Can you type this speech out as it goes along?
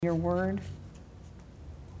Your word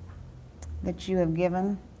that you have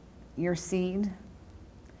given, your seed,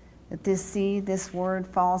 that this seed, this word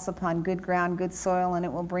falls upon good ground, good soil, and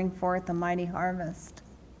it will bring forth a mighty harvest.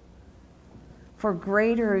 For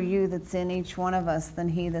greater are you that's in each one of us than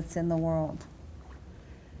he that's in the world.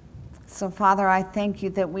 So, Father, I thank you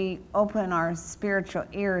that we open our spiritual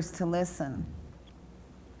ears to listen.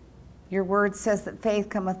 Your word says that faith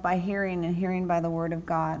cometh by hearing, and hearing by the word of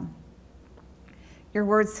God. Your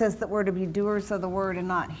word says that we're to be doers of the word and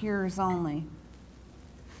not hearers only.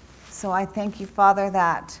 So I thank you, Father,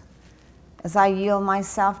 that as I yield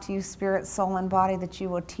myself to you, spirit, soul, and body, that you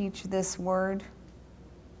will teach this word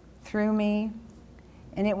through me,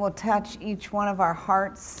 and it will touch each one of our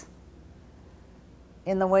hearts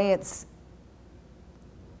in the way it's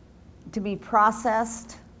to be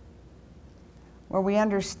processed, where we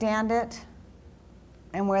understand it,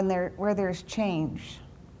 and where there's change.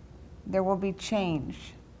 There will be change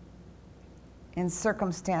in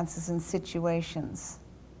circumstances and situations.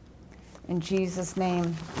 In Jesus'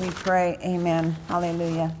 name we pray, amen.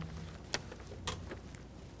 Hallelujah.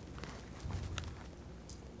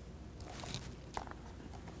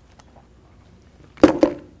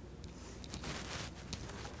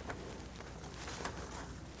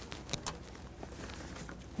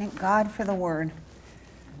 Thank God for the word.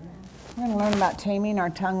 We're going to learn about taming our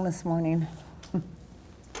tongue this morning.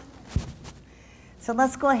 So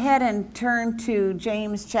let's go ahead and turn to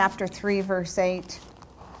James chapter 3, verse 8.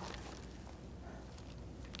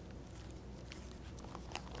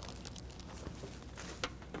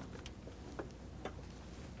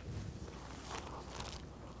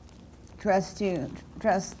 Trust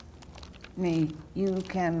me, you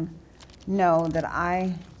can know that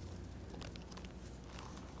I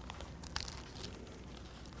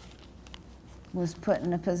was put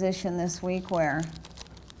in a position this week where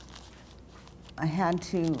I had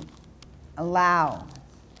to allow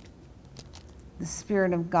the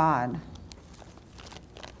Spirit of God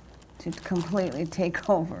to completely take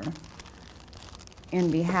over in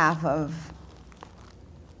behalf of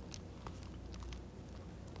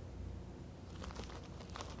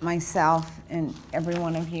myself and every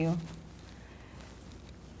one of you.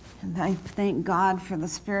 And I thank God for the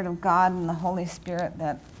Spirit of God and the Holy Spirit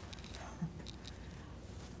that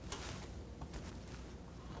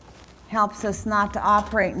helps us not to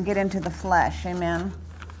operate and get into the flesh. Amen.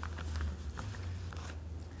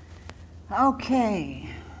 Okay.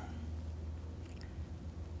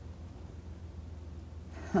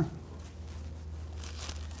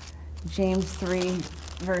 James 3,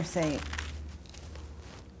 verse 8.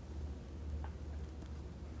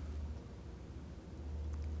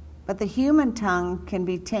 But the human tongue can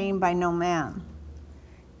be tamed by no man.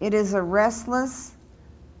 It is a restless,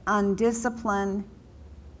 undisciplined,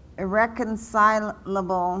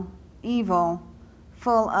 irreconcilable evil,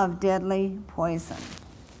 full of deadly poison.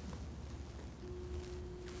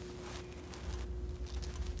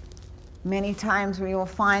 Many times we will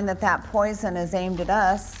find that poison is aimed at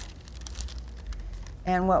us,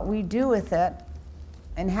 and what we do with it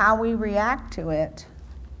and how we react to it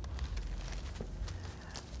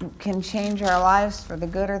can change our lives for the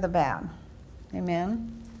good or the bad.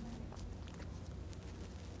 Amen.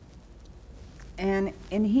 And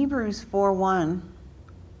in Hebrews 4:1,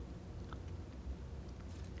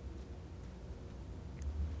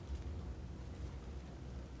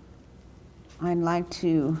 I'd like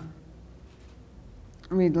to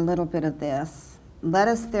read a little bit of this. Let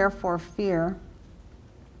us therefore fear,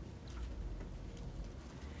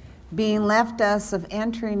 being left us of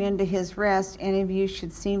entering into his rest, any of you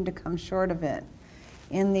should seem to come short of it.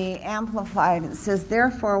 In the Amplified, it says,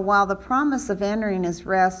 therefore, while the promise of entering his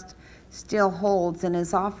rest still holds and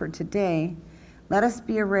is offered today, let us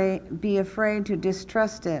be afraid to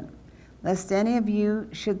distrust it, lest any of you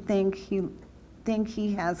should think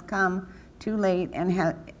he has come too late and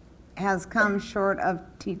has come short of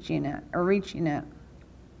teaching it or reaching it.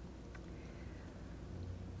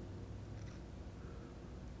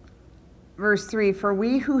 Verse 3, for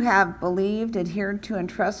we who have believed, adhered to, and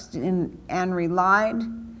trusted in, and relied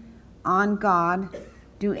on God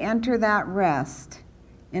do enter that rest,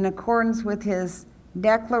 in accordance with his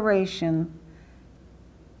declaration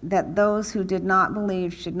that those who did not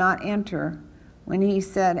believe should not enter, when he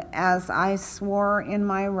said, as I swore in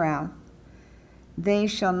my wrath, they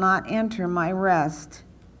shall not enter my rest.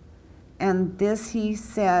 And this he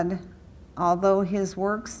said, although his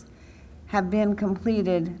works have been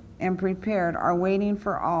completed and prepared, are waiting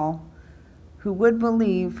for all who would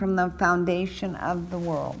believe from the foundation of the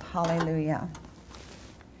world. Hallelujah.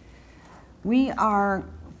 We are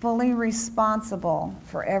fully responsible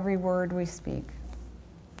for every word we speak.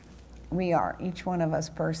 We are, each one of us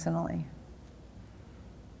personally.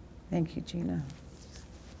 Thank you, Gina.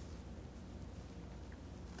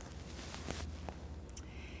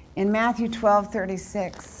 In Matthew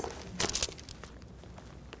 12:36,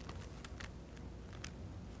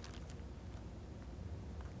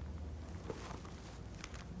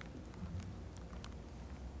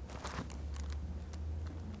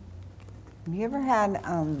 have you ever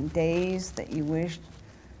had days that you wished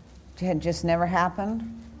had just never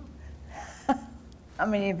happened? How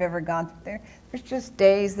many have ever gone through there? There's just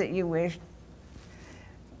days that you wish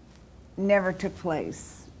never took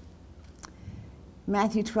place.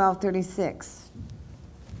 Matthew 12:36.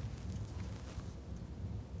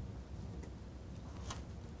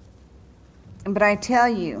 But I tell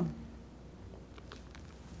you,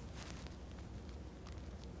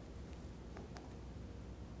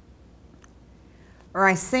 or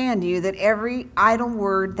I say unto you, that every idle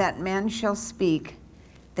word that men shall speak,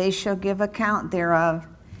 they shall give account thereof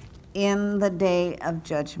in the day of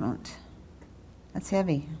judgment. That's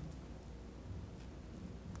heavy.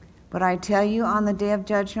 But I tell you, on the day of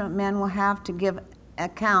judgment, men will have to give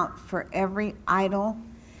account for every idle,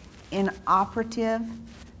 inoperative,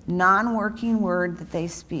 non-working word that they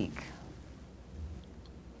speak.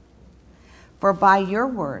 For by your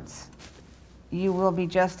words you will be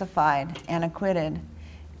justified and acquitted,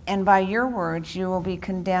 and by your words you will be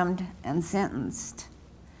condemned and sentenced.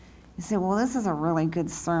 You say, well, this is a really good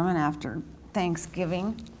sermon after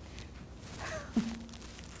Thanksgiving.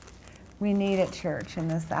 We need it, church, in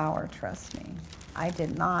this hour, trust me. I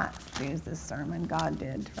did not choose this sermon. God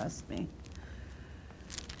did, trust me.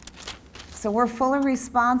 So we're fully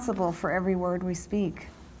responsible for every word we speak.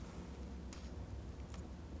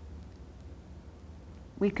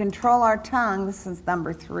 We control our tongue. This is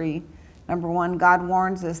number 3. Number 1, God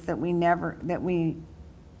warns us that we never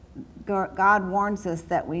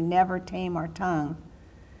tame our tongue.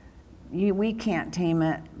 We can't tame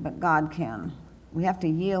it, but God can. We have to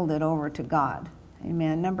yield it over to God.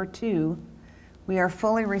 Amen. Number 2, we are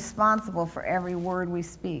fully responsible for every word we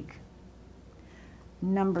speak.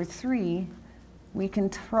 Number 3, we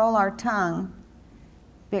control our tongue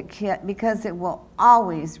because it will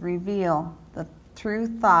always reveal the true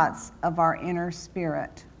thoughts of our inner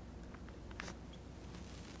spirit.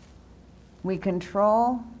 We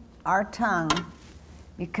control our tongue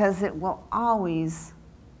because it will always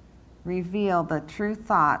reveal the true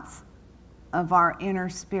thoughts of our inner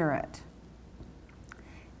spirit.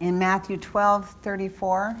 In Matthew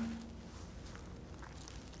 12:34,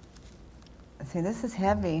 see, this is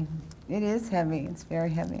heavy. It is heavy. It's very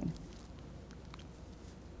heavy.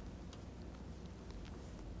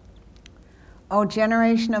 O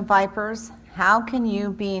generation of vipers, how can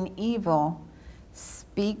you, being evil,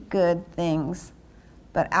 speak good things?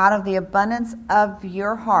 But out of the abundance of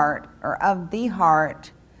your heart, or of the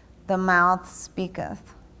heart, the mouth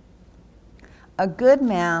speaketh. A good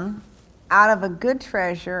man out of a good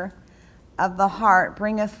treasure of the heart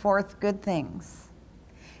bringeth forth good things.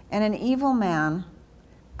 And an evil man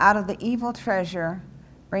out of the evil treasure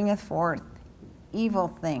bringeth forth evil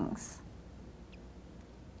things.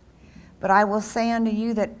 But I will say unto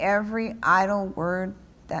you that every idle word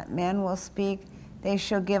that men will speak, they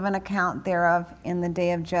shall give an account thereof in the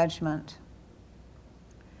day of judgment.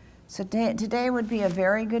 So today would be a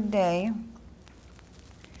very good day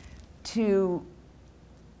to,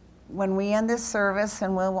 when we end this service,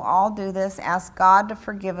 and we'll all do this, ask God to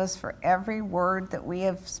forgive us for every word that we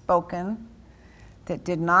have spoken that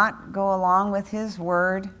did not go along with His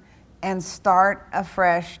word, and start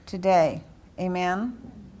afresh today. Amen?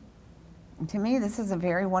 And to me, this is a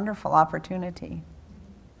very wonderful opportunity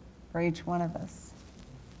for each one of us.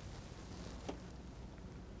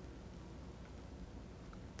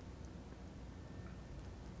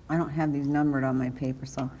 I don't have these numbered on my paper,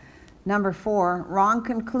 so. Number 4, wrong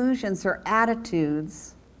conclusions or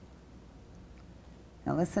attitudes.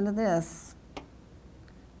 Now listen to this.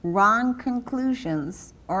 Wrong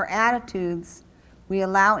conclusions or attitudes we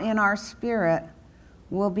allow in our spirit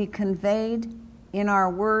will be conveyed in our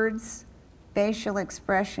words, facial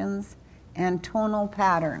expressions, and tonal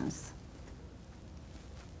patterns.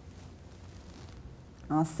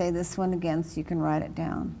 I'll say this one again so you can write it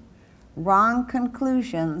down. Wrong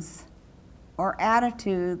conclusions or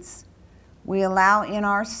attitudes we allow in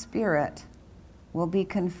our spirit will be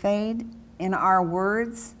conveyed in our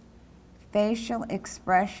words, facial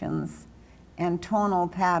expressions, and tonal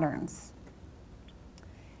patterns.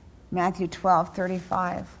 Matthew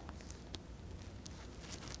 12:35.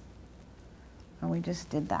 Oh, we just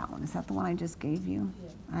did that one. Is that the one I just gave you?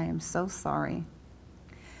 Yeah. I am so sorry.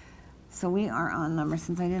 So we are on number,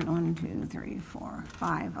 since I didn't 1, 2, 3, 4,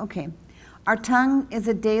 5. Okay. Our tongue is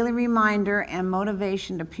a daily reminder and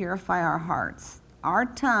motivation to purify our hearts. Our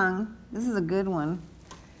tongue, this is a good one,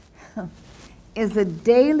 is a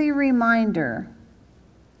daily reminder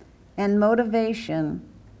and motivation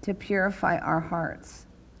to purify our hearts.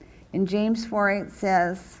 In James 4:8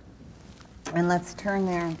 says, and let's turn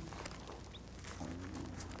there. You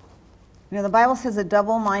know, the Bible says a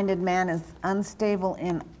double-minded man is unstable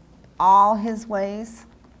in all his ways.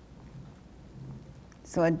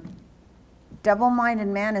 So a double-minded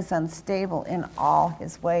man is unstable in all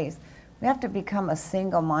his ways. We have to become a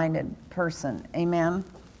single-minded person. Amen?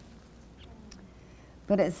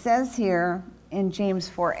 But it says here in James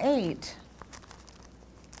 4:8,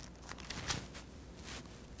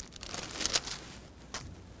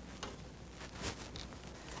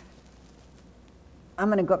 I'm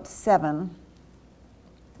going to go up to 7.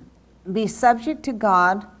 Be subject to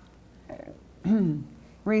God,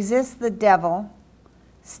 resist the devil,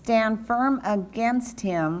 stand firm against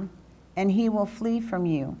him, and he will flee from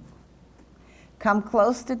you. Come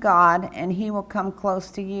close to God, and he will come close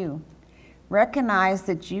to you. Recognize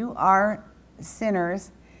that you are sinners.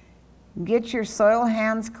 Get your soiled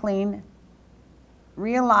hands clean.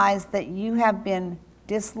 Realize that you have been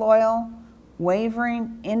disloyal,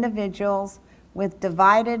 wavering individuals with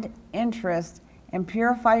divided interest, and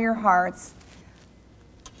purify your hearts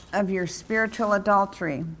of your spiritual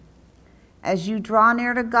adultery. As you draw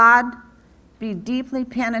near to God, be deeply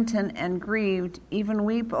penitent and grieved, even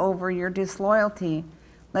weep over your disloyalty.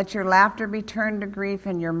 Let your laughter be turned to grief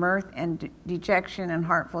and your mirth and dejection and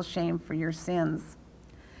heartful shame for your sins.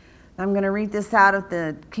 I'm going to read this out of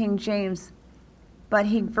the King James.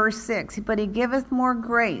 Verse 6, but he giveth more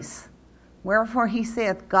grace. Wherefore he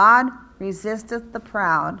saith, God resisteth the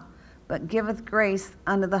proud, but giveth grace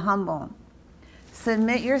unto the humble.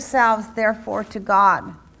 Submit yourselves therefore to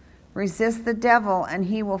God. Resist the devil, and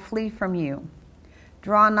he will flee from you.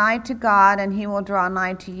 Draw nigh to God, and he will draw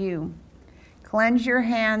nigh to you. Cleanse your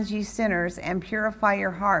hands, ye sinners, and purify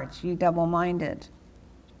your hearts, ye double-minded.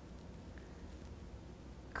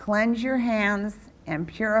 Cleanse your hands and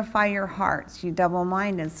purify your hearts, ye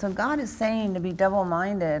double-minded. So God is saying to be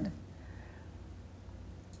double-minded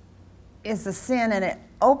is a sin, and it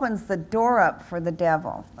opens the door up for the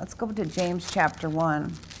devil. Let's go to James chapter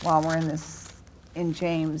 1 while we're in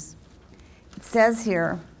James. It says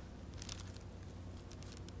here,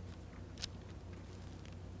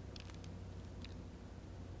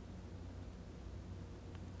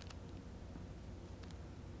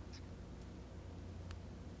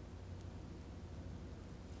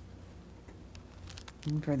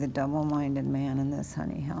 for the double-minded man in this,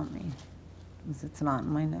 honey, help me, because it's not in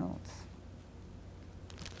my notes.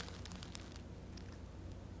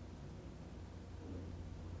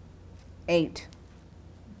 Eight.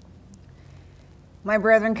 My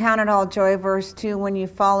brethren, count it all joy, verse 2, when you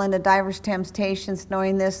fall into divers temptations,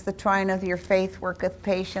 knowing this, the trying of your faith worketh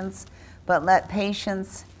patience, but let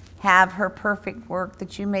patience have her perfect work,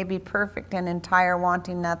 that you may be perfect and entire,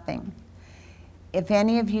 wanting nothing. If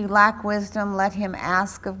any of you lack wisdom, let him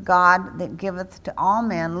ask of God, that giveth to all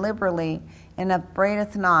men liberally, and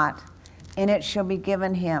upbraideth not, and it shall be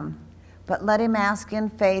given him. But let him ask in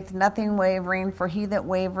faith, nothing wavering, for he that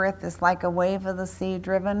wavereth is like a wave of the sea,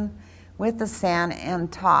 driven with the sand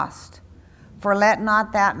and tossed. For let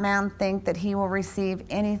not that man think that he will receive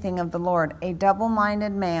anything of the Lord. A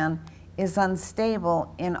double-minded man is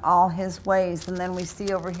unstable in all his ways. And then we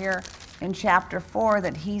see over here in chapter 4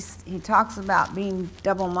 that he talks about being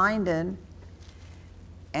double-minded,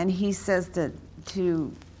 and he says that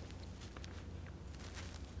to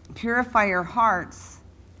purify your hearts,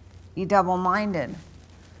 ye double-minded.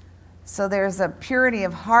 So there's a purity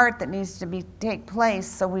of heart that needs to take place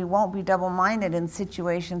so we won't be double-minded in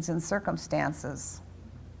situations and circumstances.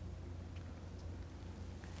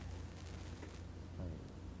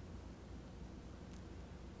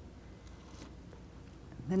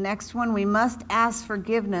 The next one, we must ask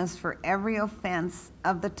forgiveness for every offense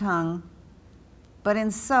of the tongue, but in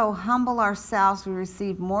so humble ourselves we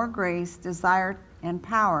receive more grace, desire, and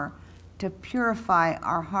power to purify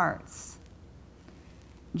our hearts.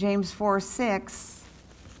 James 4:6,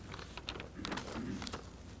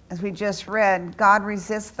 as we just read, God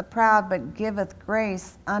resists the proud, but giveth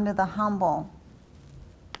grace unto the humble.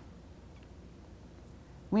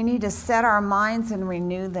 We need to set our minds and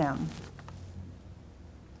renew them.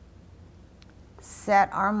 Set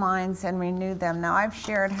our minds and renew them. Now, I've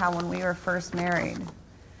shared how when we were first married,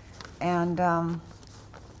 and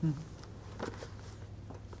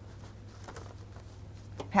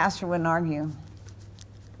Pastor wouldn't argue.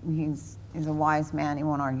 He's a wise man. He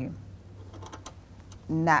won't argue.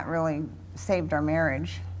 And that really saved our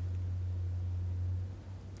marriage.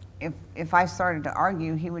 If I started to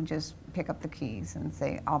argue, he would just pick up the keys and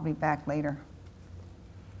say, I'll be back later.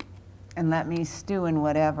 And let me stew in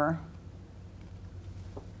whatever.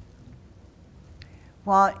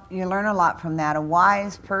 Well, you learn a lot from that. A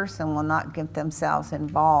wise person will not get themselves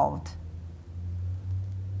involved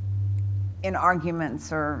in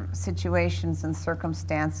arguments or situations and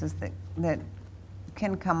circumstances that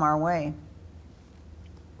can come our way.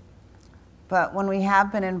 But when we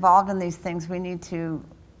have been involved in these things, we need to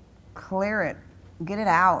clear it, get it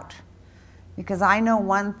out. Because I know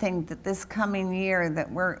one thing, that this coming year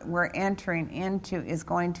that we're entering into is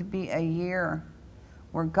going to be a year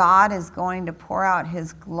where God is going to pour out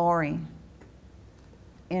his glory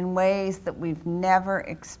in ways that we've never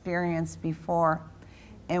experienced before.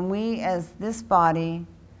 And we, as this body,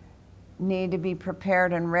 need to be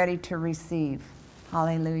prepared and ready to receive.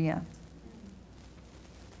 Hallelujah.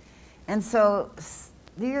 And so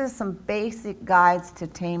these are some basic guides to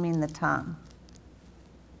taming the tongue.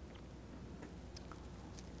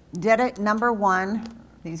 Number one,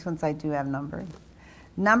 these ones I do have numbered.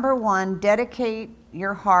 Number one, dedicate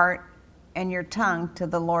your heart and your tongue to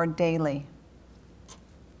the Lord daily.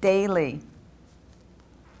 Daily.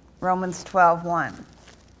 Romans 12:1.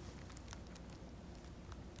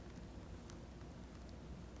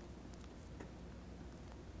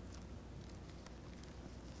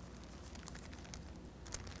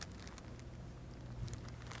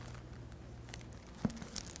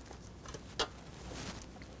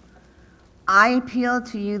 I appeal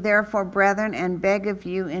to you, therefore, brethren, and beg of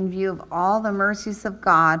you, in view of all the mercies of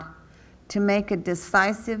God, to make a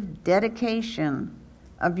decisive dedication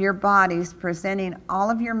of your bodies, presenting all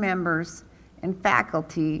of your members and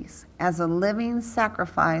faculties as a living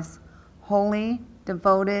sacrifice, holy,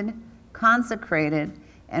 devoted, consecrated,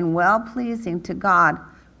 and well-pleasing to God,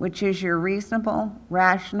 which is your reasonable,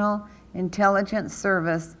 rational, intelligent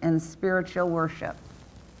service and spiritual worship.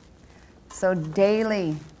 So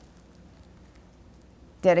daily,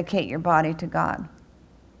 dedicate your body to God.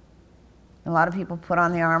 A lot of people put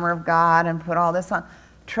on the armor of God and put all this on.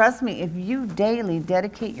 Trust me, if you daily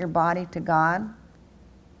dedicate your body to God,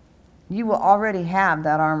 you will already have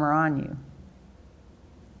that armor on you.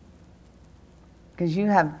 Because you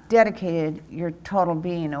have dedicated your total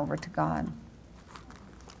being over to God.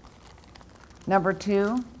 Number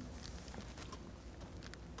two,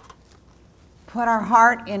 put our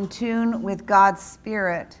heart in tune with God's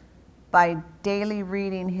Spirit by daily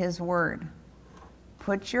reading his word.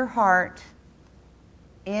 Put your heart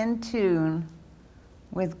in tune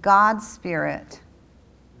with God's Spirit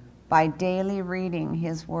by daily reading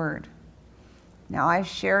his word. Now, I've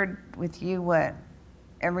shared with you what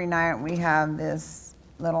every night we have this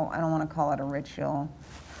little, I don't want to call it a ritual,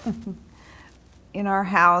 in our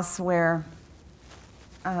house where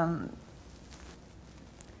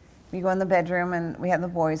we go in the bedroom and we have the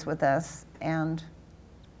boys with us, and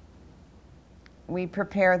we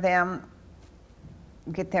prepare them,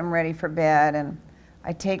 get them ready for bed, and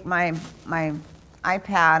I take my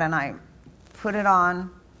iPad and I put it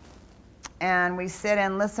on, and we sit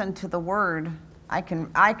and listen to the word. I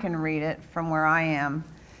can read it from where I am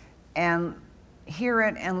and hear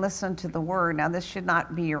it and listen to the word. Now, this should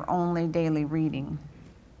not be your only daily reading,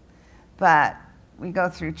 but we go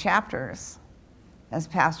through chapters as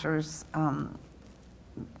pastors,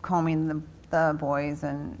 combing the boys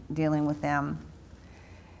and dealing with them.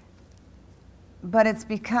 But it's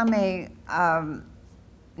become a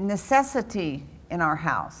necessity in our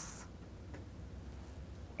house.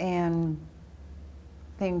 And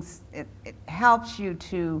it helps you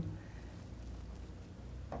to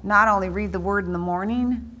not only read the word in the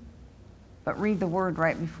morning, but read the word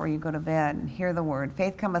right before you go to bed and hear the word.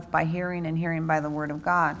 Faith cometh by hearing, and hearing by the word of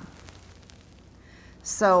God.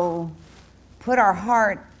 So put our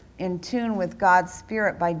heart in tune with God's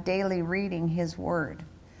Spirit by daily reading his word.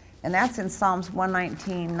 And that's in Psalms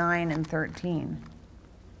 119, 9 and 13.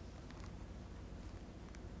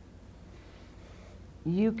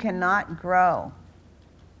 You cannot grow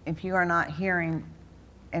if you are not hearing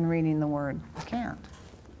and reading the word. You can't.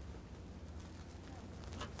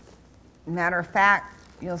 Matter of fact,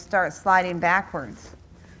 you'll start sliding backwards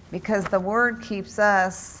because the word keeps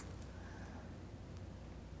us.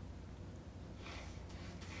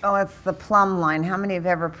 Oh, it's the plumb line. How many have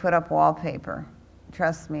ever put up wallpaper?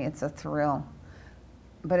 Trust me, it's a thrill.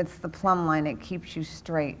 But it's the plumb line. It keeps you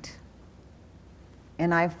straight.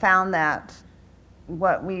 And I found that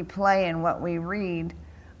what we play and what we read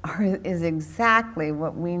is exactly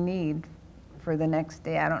what we need for the next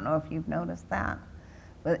day. I don't know if you've noticed that,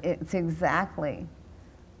 but it's exactly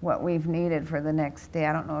what we've needed for the next day.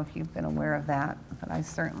 I don't know if you've been aware of that, but I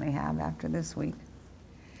certainly have after this week.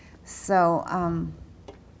 So,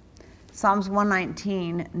 Psalms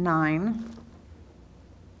 119, 9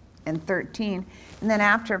 and 13. And then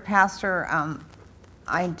after Pastor,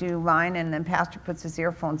 I do mine, and then Pastor puts his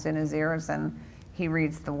earphones in his ears, and he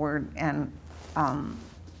reads the word and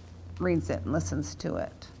reads it and listens to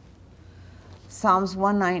it. Psalms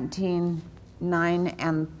 119, 9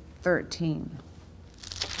 and 13.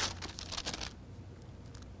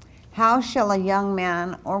 How shall a young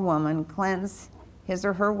man or woman cleanse his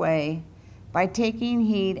or her way? By taking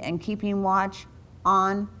heed and keeping watch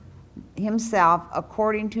on himself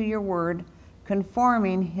according to your word,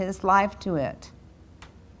 conforming his life to it.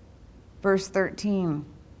 Verse 13.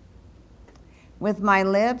 With my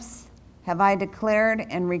lips have I declared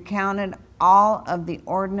and recounted all of the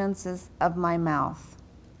ordinances of my mouth.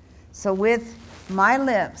 So with my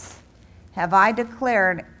lips have I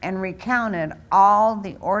declared and recounted all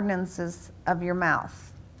the ordinances of your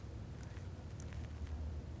mouth.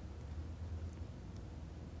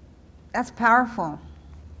 That's powerful.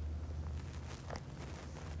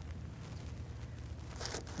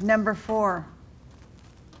 Number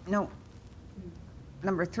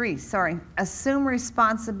 3, sorry. Assume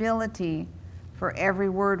responsibility for every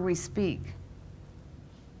word we speak.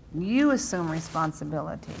 You assume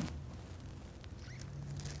responsibility.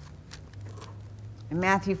 In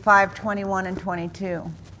Matthew 5, 21 and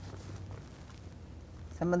 22.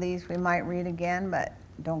 Some of these we might read again, but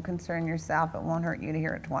don't concern yourself. It won't hurt you to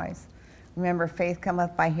hear it twice. Remember, faith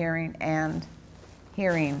cometh by hearing, and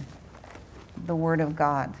hearing the word of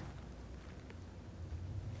God.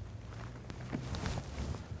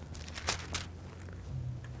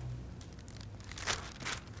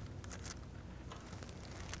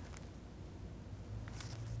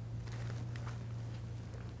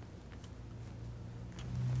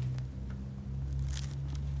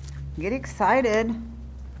 Get excited.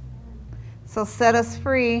 So set us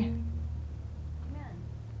free.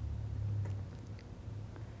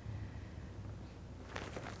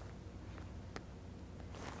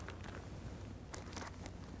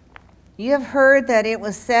 You have heard that it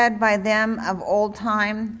was said by them of old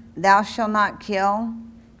time, thou shalt not kill,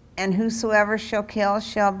 and whosoever shall kill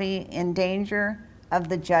shall be in danger of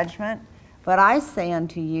the judgment. But I say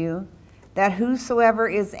unto you, that whosoever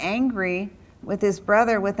is angry with his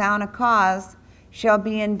brother without a cause shall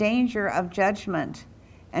be in danger of judgment.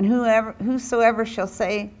 And whosoever shall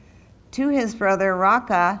say to his brother,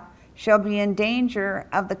 Raca, shall be in danger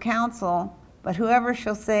of the council. But whoever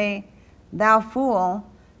shall say, thou fool,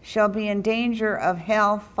 shall be in danger of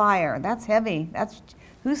hell fire. That's heavy. That's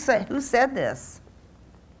who said this?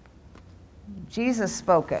 Jesus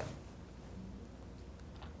spoke it.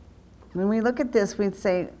 When we look at this, we'd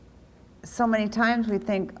say, so many times we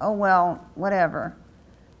think, oh, well, whatever.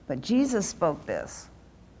 But Jesus spoke this.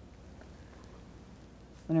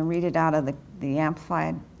 I'm going to read it out of the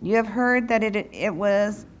Amplified. You have heard that it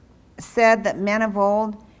was said that men of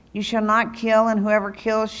old, you shall not kill, and whoever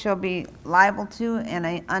kills shall be liable to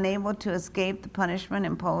and unable to escape the punishment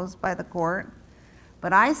imposed by the court.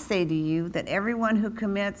 But I say to you that everyone who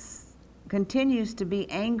continues to be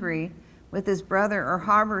angry with his brother or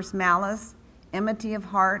harbors malice, enmity of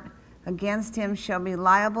heart against him shall be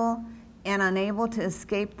liable and unable to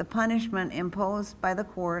escape the punishment imposed by the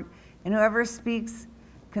court. And whoever speaks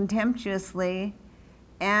contemptuously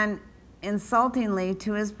and insultingly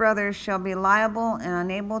to his brother shall be liable and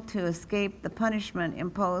unable to escape the punishment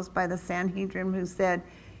imposed by the Sanhedrin, who said,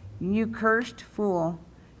 you cursed fool,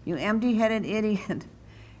 you empty-headed idiot,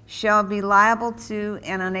 shall be liable to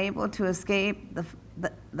and unable to escape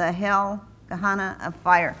the hell, Gehenna of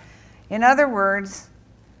fire. In other words,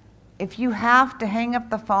 if you have to hang up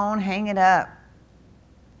the phone, hang it up.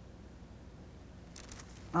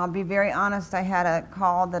 I'll be very honest, I had a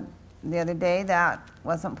call the other day that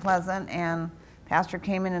wasn't pleasant, and Pastor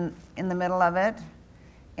came in the middle of it,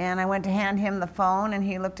 and I went to hand him the phone, and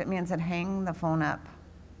he looked at me and said, hang the phone up.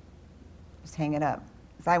 Just hang it up.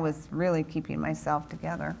 Because I was really keeping myself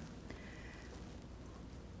together.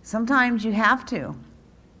 Sometimes you have to,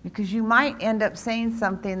 because you might end up saying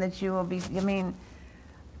something that you will be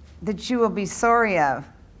sorry of.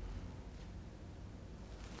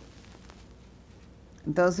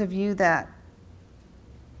 Those of you that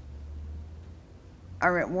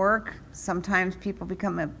are at work, sometimes people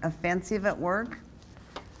become offensive at work.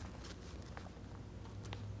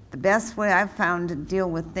 The best way I've found to deal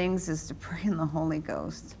with things is to pray in the Holy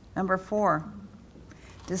Ghost. Number 4,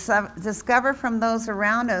 discover from those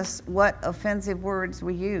around us what offensive words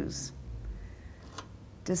we use.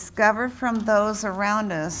 Discover from those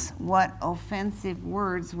around us what offensive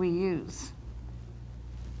words we use.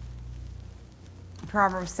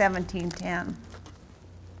 Proverbs 17:10.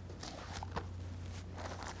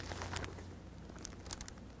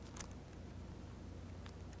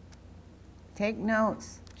 Take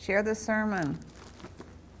notes. Share the sermon.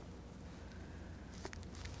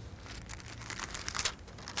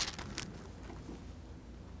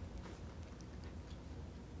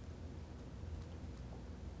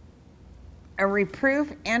 A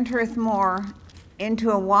reproof entereth more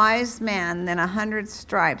into a wise man than 100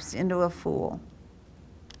 stripes into a fool.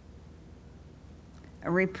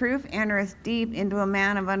 A reproof entereth deep into a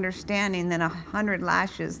man of understanding than 100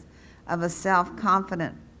 lashes of a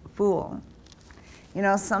self-confident fool. You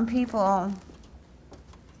know, some people,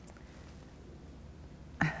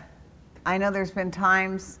 I know there's been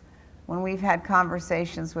times when we've had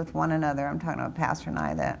conversations with one another, I'm talking about Pastor and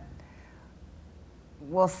I, that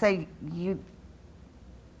will say, you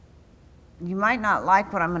might not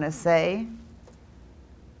like what I'm going to say,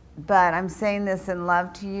 but I'm saying this in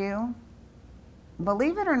love to you.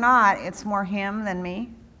 Believe it or not, it's more him than me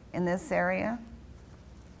in this area.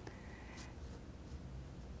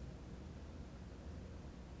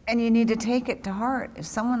 And you need to take it to heart. If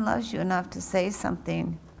someone loves you enough to say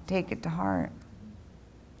something, take it to heart.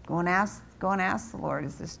 Go and ask the Lord,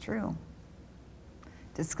 is this true?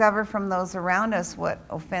 Discover from those around us what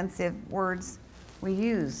offensive words we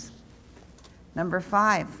use. Number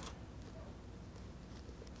 5.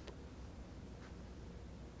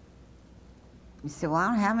 You say, well, I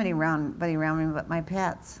don't have anybody around me but my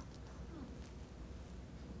pets.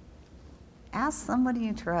 Ask somebody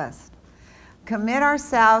you trust. Commit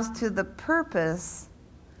ourselves to the purpose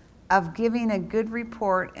of giving a good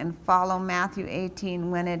report and follow Matthew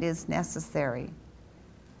 18 when it is necessary.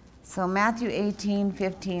 So Matthew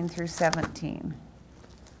 18:15 through 17.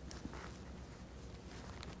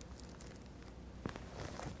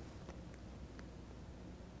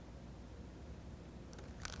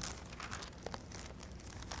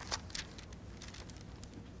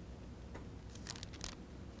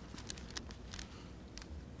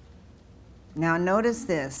 Now notice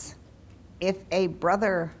this. If a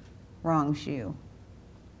brother wrongs you,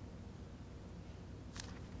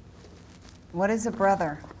 what is a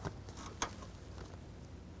brother?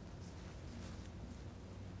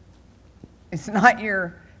 It's not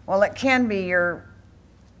it can be your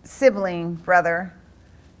sibling brother,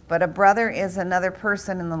 but a brother is another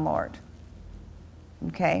person in the Lord.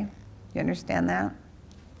 Okay? You understand that?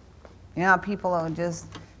 You know how people will just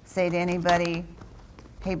say to anybody,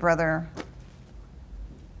 hey, brother.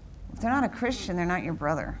 If they're not a Christian, they're not your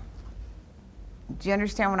brother. Do you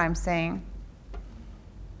understand what I'm saying?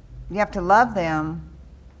 You have to love them,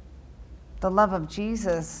 the love of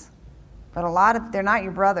Jesus, but they're not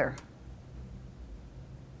your brother.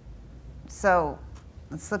 So,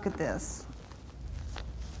 let's look at this.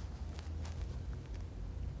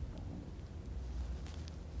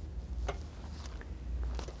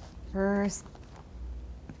 Verse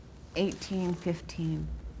 18:15.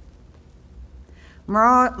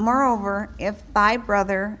 Moreover, if thy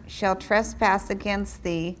brother shall trespass against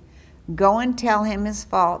thee, go and tell him his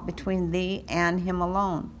fault between thee and him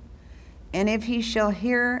alone. And if he shall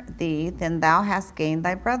hear thee, then thou hast gained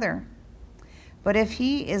thy brother. But if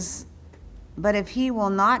he will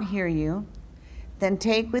not hear you, then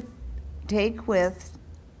take with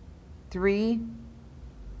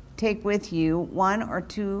you 1 or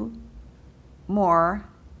 2 more,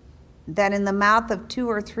 that in the mouth of 2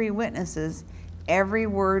 or 3 witnesses every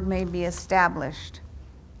word may be established.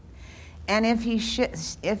 And if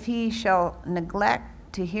he shall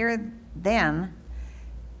neglect to hear, then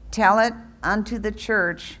tell it unto the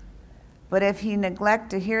church. But if he neglect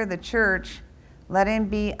to hear the church, let him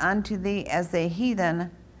be unto thee as a heathen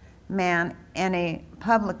man and a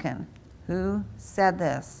publican. Who said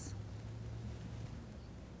this?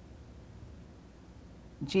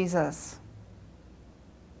 Jesus.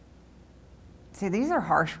 See, these are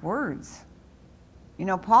harsh words. You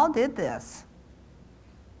know, Paul did this.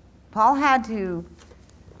 Paul had to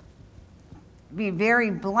be very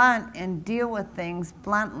blunt and deal with things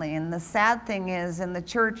bluntly. And the sad thing is, in the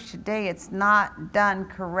church today, it's not done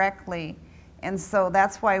correctly. And so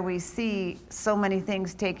that's why we see so many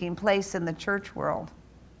things taking place in the church world.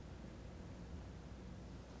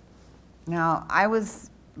 Now, I was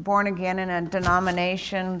born again in a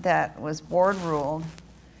denomination that was board ruled.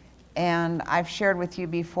 And I've shared with you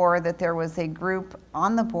before that there was a group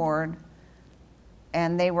on the board,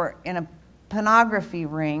 and they were in a pornography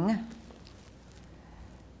ring.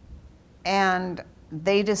 And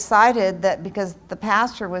they decided that because the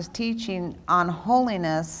pastor was teaching on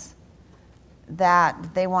holiness,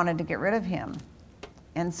 that they wanted to get rid of him.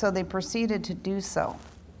 And so they proceeded to do so.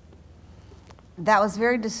 That was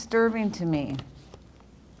very disturbing to me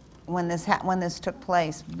when this took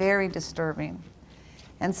place. Very disturbing.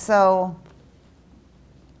 And so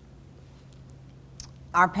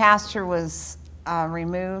our pastor was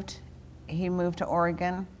removed. He moved to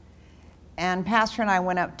Oregon. And Pastor and I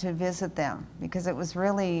went up to visit them because it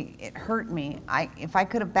hurt me. If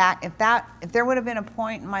there would have been a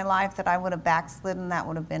point in my life that I would have backslidden, that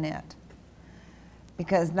would have been it.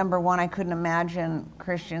 Because number one, I couldn't imagine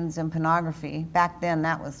Christians in pornography. Back then,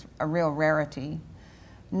 that was a real rarity.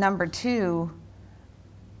 Number two,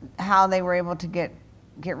 how they were able to get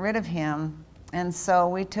rid of him. And so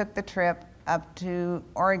we took the trip up to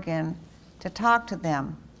Oregon to talk to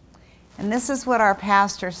them. And this is what our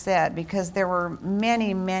pastor said, because there were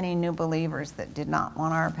many, many new believers that did not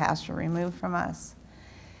want our pastor removed from us.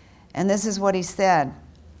 And this is what he said: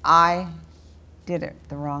 I did it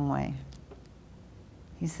the wrong way.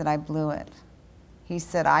 He said, I blew it. He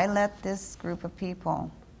said, I let this group of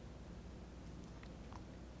people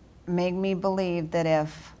make me believe that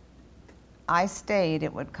if I stayed,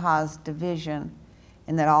 it would cause division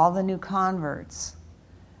and that all the new converts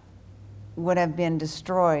would have been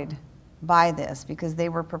destroyed by this because they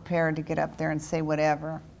were prepared to get up there and say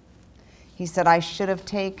whatever. He said, I should have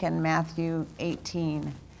taken Matthew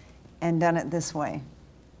 18 and done it this way.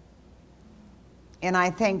 And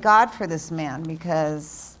I thank God for this man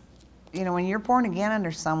because, when you're born again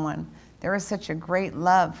under someone, there is such a great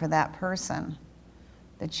love for that person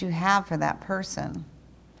that you have for that person.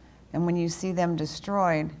 And when you see them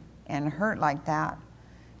destroyed and hurt like that,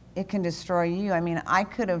 it can destroy you. I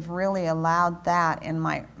could have really allowed that in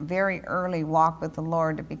my very early walk with the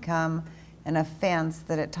Lord to become an offense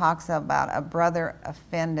that it talks about a brother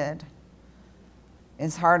offended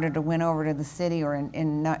is harder to win over to the city, or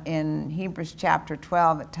in Hebrews chapter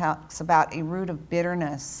 12, it talks about a root of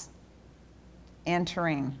bitterness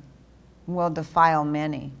entering will defile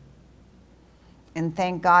many. And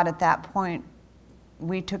thank God at that point,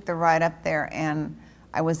 we took the ride up there and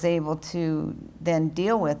I was able to then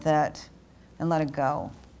deal with it and let it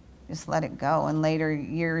go. Just let it go. And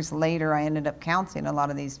years later, I ended up counseling a lot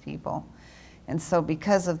of these people. And so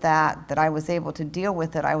because of that I was able to deal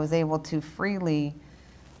with it, I was able to freely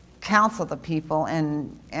counsel the people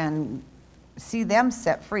and see them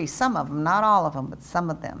set free. Some of them, not all of them, but some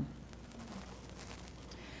of them.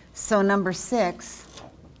 So number 6,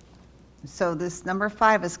 this number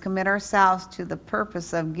 5 is commit ourselves to the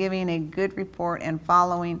purpose of giving a good report and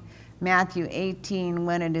following Matthew 18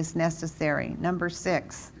 when it is necessary. Number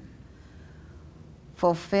 6,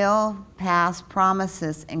 fulfill past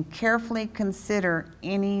promises and carefully consider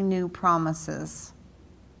any new promises.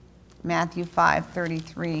 Matthew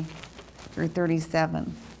 5:33 through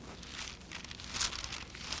 37.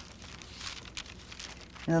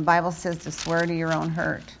 And the Bible says to swear to your own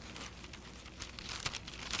hurt.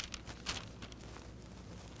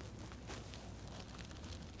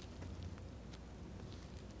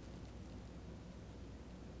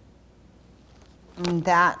 And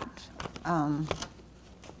that,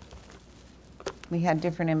 we had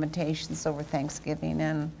different invitations over Thanksgiving,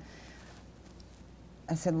 and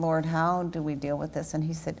I said, Lord, how do we deal with this? And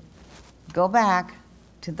he said, go back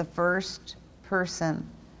to the first person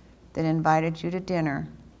that invited you to dinner,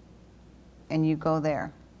 and you go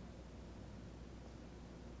there.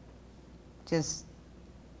 Just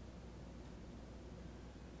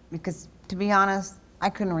because, to be honest, I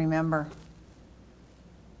couldn't remember.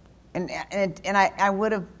 And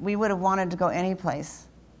we would have wanted to go any place,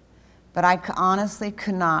 but I honestly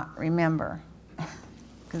could not remember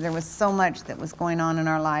because there was so much that was going on in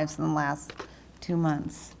our lives in the last 2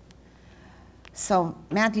 months. So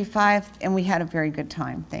Matthew 5, and we had a very good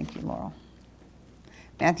time. Thank you, Laurel.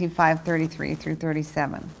 Matthew 5:33 through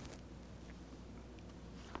 37.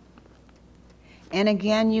 And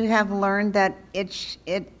again, you have learned that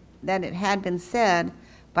it had been said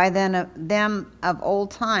by them of old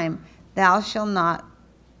time, thou shalt not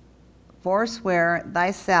forswear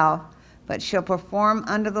thyself, but shall perform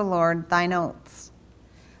unto the Lord thine oaths.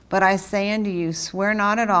 But I say unto you, swear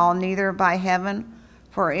not at all, neither by heaven,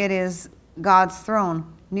 for it is God's throne,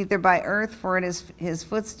 neither by earth, for it is his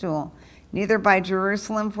footstool, neither by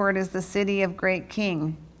Jerusalem, for it is the city of great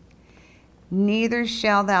King. Neither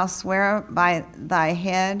shalt thou swear by thy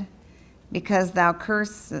head, because thou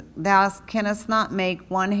canst not make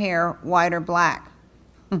one hair white or black.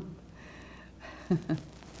 I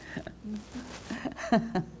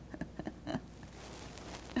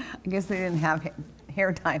guess they didn't have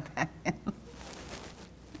hair dye back then.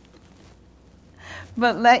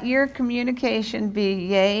 But let your communication be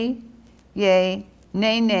yea, yea,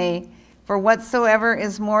 nay, nay, for whatsoever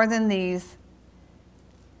is more than these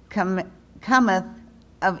cometh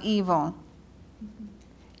of evil.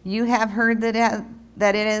 You have heard that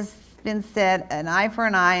it has been said, an eye for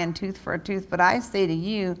an eye and tooth for a tooth. But I say to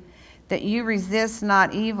you that you resist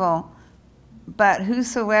not evil, but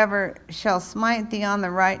whosoever shall smite thee on the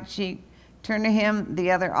right cheek, turn to him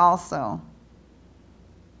the other also.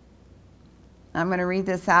 I'm going to read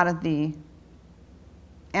this out of the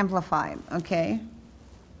Amplified, okay?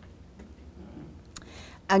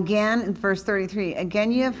 Again, in verse 33,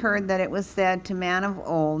 again you have heard that it was said to man of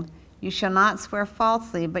old, you shall not swear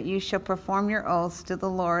falsely, but you shall perform your oaths to the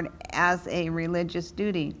Lord as a religious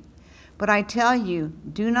duty. But I tell you,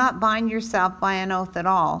 do not bind yourself by an oath at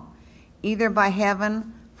all, either by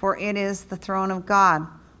heaven, for it is the throne of God,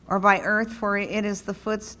 or by earth, for it is the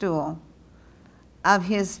footstool of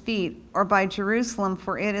his feet, or by Jerusalem,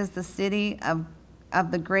 for it is the city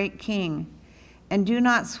of the great king. And do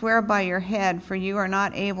not swear by your head, for you are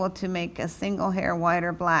not able to make a single hair white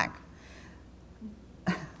or black.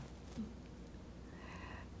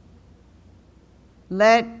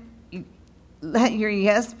 Let your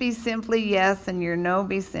yes be simply yes, and your no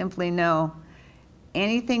be simply no.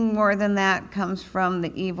 Anything more than that comes from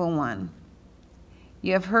the evil one.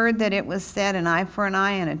 You have heard that it was said, an eye for an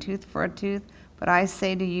eye and a tooth for a tooth. But I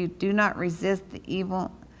say to you, do not resist the evil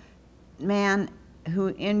man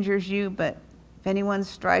who injures you, but if anyone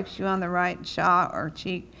strikes you on the right jaw or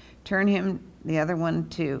cheek, turn him the other one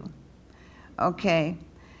too. Okay.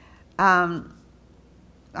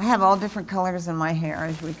 I have all different colors in my hair,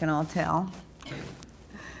 as we can all tell.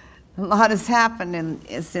 A lot has happened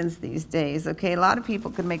since these days. Okay, a lot of people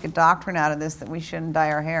could make a doctrine out of this that we shouldn't dye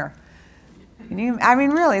our hair.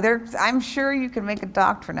 Really, I'm sure you could make a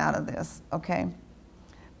doctrine out of this, okay?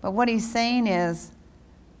 But what he's saying is,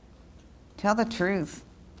 tell the truth.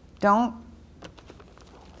 Don't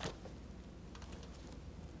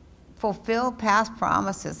fulfill past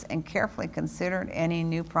promises and carefully consider any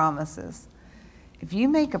new promises. If you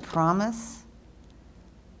make a promise,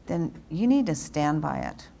 then you need to stand by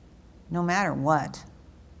it, no matter what.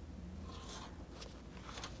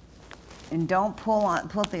 And don't pull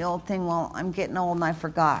the old thing, well, I'm getting old and I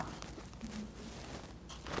forgot.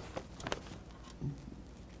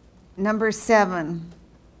 Number 7,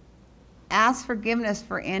 ask forgiveness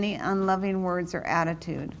for any unloving words or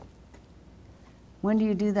attitude. When do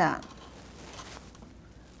you do that?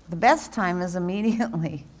 The best time is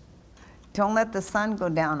immediately. Don't let the sun go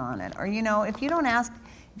down on it. Or, if you don't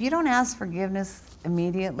ask forgiveness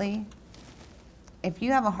immediately, if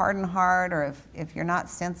you have a hardened heart, or if you're not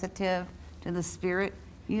sensitive to the Spirit,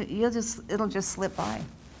 it'll just slip by,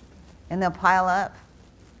 and they'll pile up.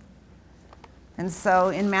 And so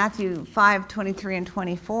in Matthew 5:23 and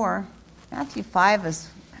 24, Matthew 5 has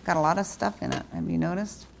got a lot of stuff in it. Have you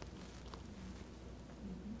noticed?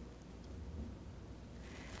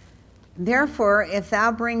 Therefore, if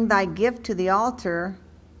thou bring thy gift to the altar,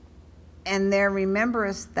 and there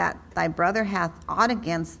rememberest that thy brother hath aught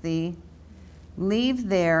against thee, leave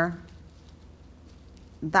there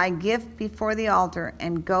thy gift before the altar,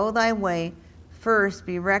 and go thy way. First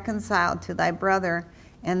be reconciled to thy brother,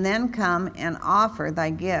 and then come and offer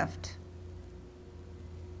thy gift.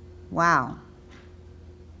 Wow.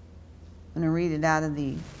 I'm going to read it out of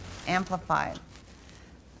the Amplified.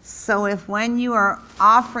 So if when you are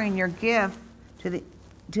offering your gift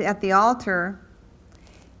at the altar,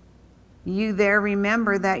 you there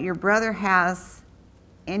remember that your brother has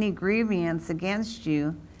any grievance against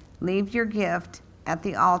you, leave your gift at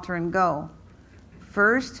the altar and go.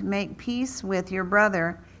 First make peace with your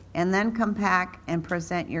brother, and then come back and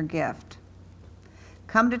present your gift.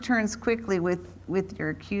 Come to terms quickly with your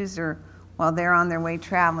accuser while they're on their way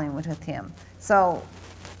traveling with him. So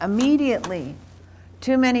immediately,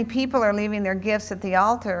 too many people are leaving their gifts at the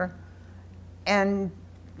altar and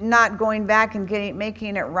not going back and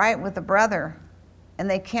making it right with the brother. And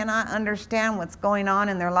they cannot understand what's going on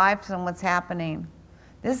in their lives and what's happening.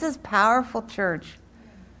 This is powerful, church.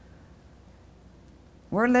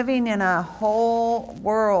 We're living in a whole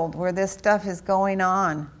world where this stuff is going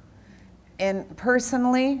on. And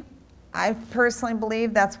I personally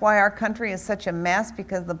believe that's why our country is such a mess,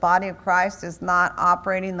 because the body of Christ is not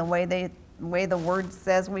operating the way the word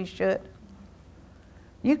says we should.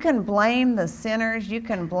 You can blame the sinners, you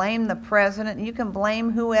can blame the president, you can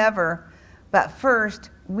blame whoever, but first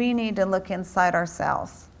we need to look inside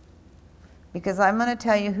ourselves. Because I'm going to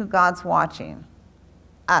tell you who God's watching.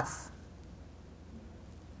 Us.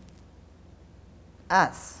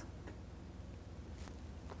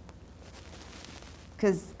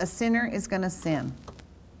 Because a sinner is going to sin.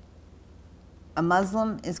 A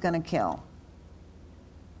Muslim is going to kill.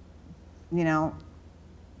 You know,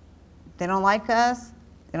 they don't like us.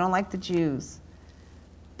 They don't like the Jews.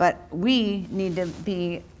 But we need to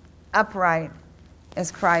be upright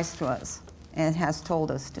as Christ was and has told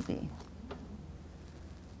us to be.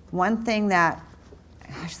 One thing that,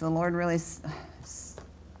 the Lord really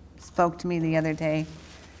spoke to me the other day,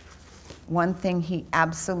 one thing he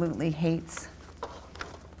absolutely hates,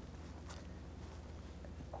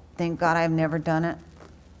 thank God I've never done it,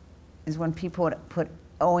 is when people would put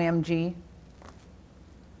OMG.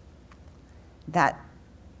 That,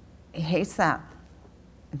 he hates that.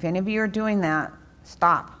 If any of you are doing that,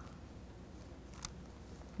 stop.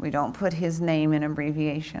 We don't put his name in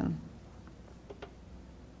abbreviation.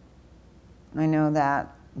 I know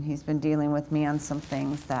that he's been dealing with me on some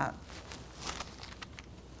things that,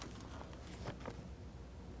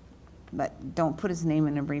 but don't put his name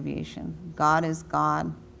in abbreviation. God is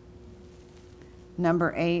God.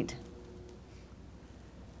 Number 8,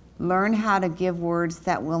 learn how to give words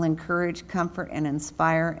that will encourage, comfort, and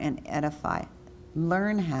inspire and edify.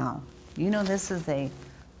 Learn how. You know, this is a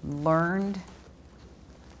learned,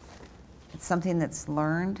 it's something that's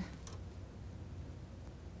learned.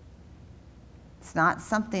 It's not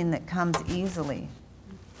something that comes easily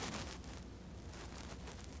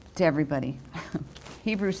to everybody.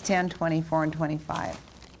 Hebrews 10, 24 and 25.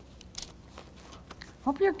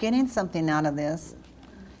 Hope you're getting something out of this.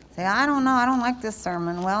 Say, I don't know, I don't like this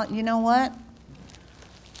sermon. Well, you know what?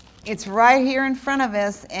 It's right here in front of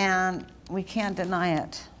us, and we can't deny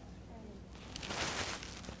it.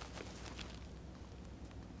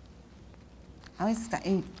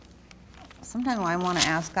 Sometimes I want to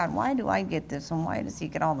ask God, why do I get this, and why does he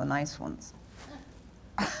get all the nice ones?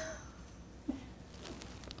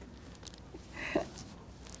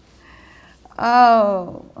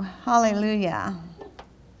 Oh, hallelujah.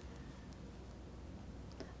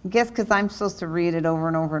 I guess because I'm supposed to read it over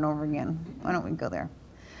and over and over again. Why don't we go there?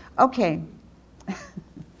 Okay.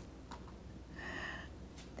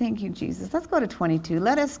 Thank you, Jesus. Let's go to 22.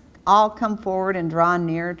 Let us all come forward and draw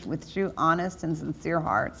near with true, honest, and sincere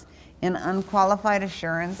hearts, in unqualified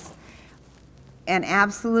assurance and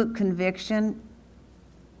absolute conviction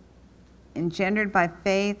engendered by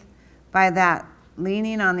faith, by that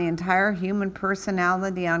leaning on the entire human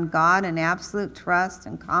personality on God and absolute trust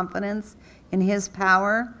and confidence in his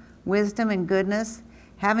power, wisdom, and goodness,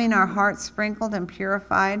 having our hearts sprinkled and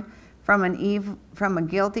purified from a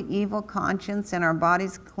guilty, evil conscience, and our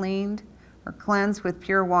bodies cleaned or cleansed with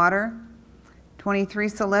pure water. 23,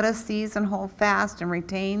 so let us seize and hold fast and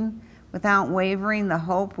retain without wavering the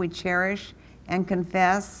hope we cherish and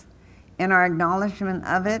confess in our acknowledgement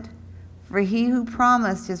of it. For he who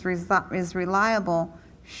promised is reliable,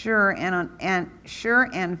 sure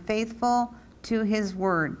and faithful to his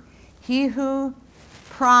word. He who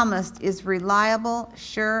promised is reliable,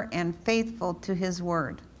 sure, and faithful to his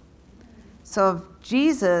word. So if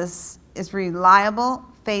Jesus is reliable,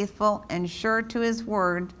 faithful, and sure to his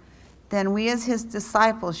word, then we as his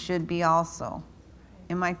disciples should be also.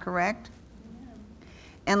 Am I correct?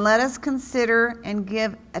 And let us consider and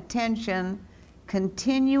give attention,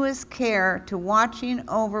 continuous care to watching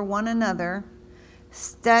over one another,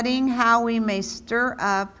 studying how we may stir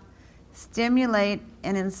up, stimulate,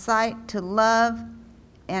 and incite to love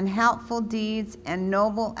and helpful deeds and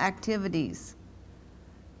noble activities,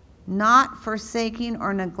 not forsaking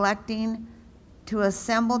or neglecting to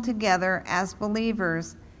assemble together as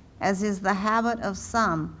believers, as is the habit of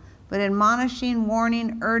some, but admonishing,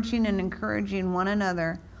 warning, urging, and encouraging one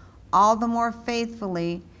another, all the more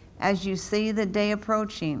faithfully as you see the day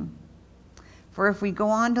approaching. For if we go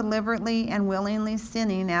on deliberately and willingly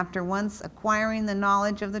sinning after once acquiring the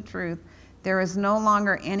knowledge of the truth, there is no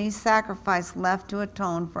longer any sacrifice left to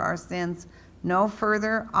atone for our sins, no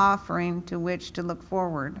further offering to which to look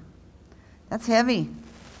forward. That's heavy.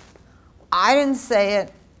 I didn't say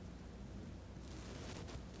it.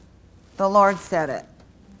 The Lord said it.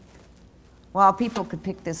 Well, people could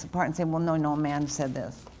pick this apart and say, well, no man said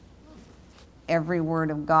this. Every word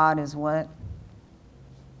of God is what?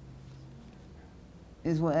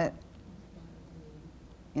 Is what?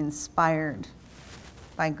 Inspired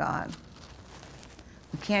by God.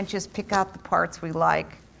 We can't just pick out the parts we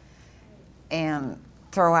like and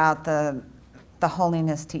throw out the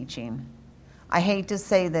holiness teaching. I hate to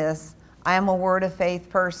say this. I am a word of faith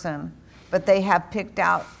person, but they have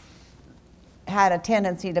had a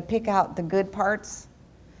tendency to pick out the good parts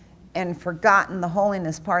and forgotten the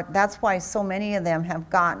holiness part. That's why so many of them have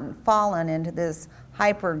fallen into this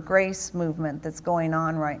hyper grace movement that's going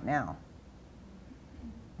on right now.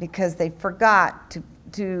 because they forgot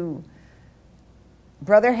to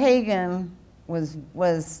Brother Hagin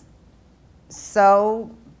was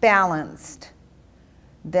so balanced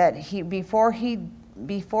that before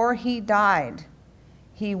he died,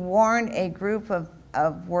 he warned a group of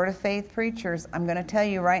Word of Faith preachers, I'm going to tell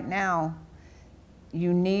you right now,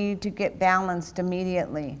 you need to get balanced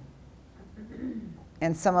immediately.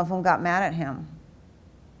 And some of them got mad at him.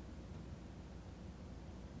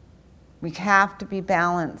 We have to be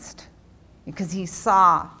balanced because he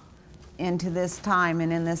saw into this time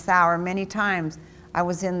and in this hour. Many times I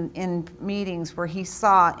was in meetings where he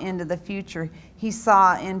saw into the future. He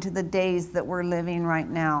saw into the days that we're living right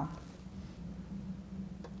now.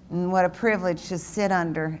 And what a privilege to sit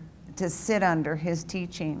under his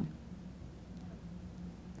teaching.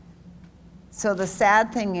 So the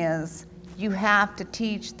sad thing is, you have to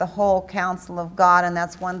teach the whole counsel of God, and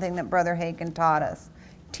that's one thing that Brother Hagin taught us.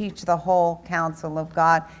 Teach the whole counsel of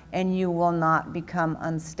God, and you will not become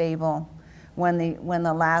unstable when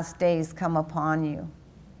the last days come upon you.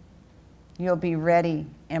 You'll be ready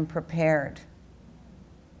and prepared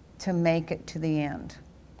to make it to the end.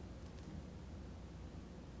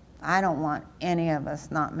 I don't want any of us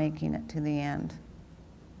not making it to the end.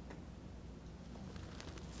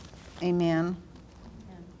 Amen.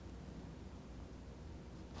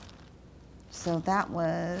 So that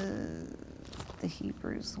was the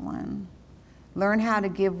Hebrews one. Learn how to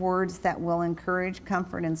give words that will encourage,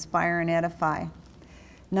 comfort, inspire, and edify.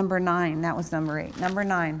 Number 9, that was number 8. Number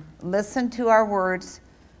 9, listen to our words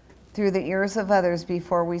through the ears of others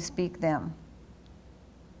before we speak them.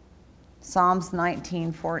 Psalms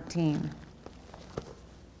 19:14.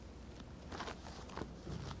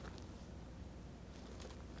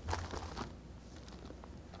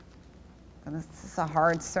 This is a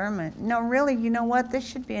hard sermon. No, really, you know what? This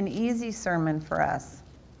should be an easy sermon for us.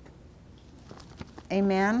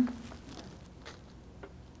 Amen?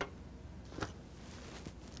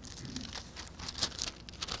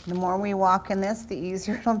 The more we walk in this, the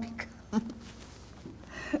easier it'll become.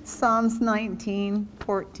 Psalms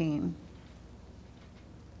 19:14.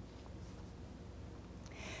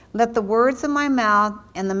 Let the words of my mouth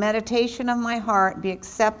and the meditation of my heart be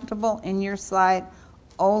acceptable in your sight,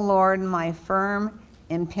 O Lord, my firm,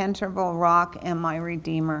 impenetrable rock and my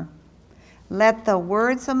redeemer. Let the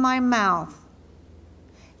words of my mouth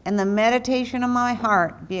and the meditation of my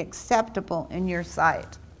heart be acceptable in your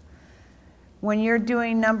sight. When you're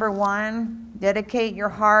doing number 1, dedicate your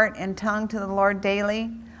heart and tongue to the Lord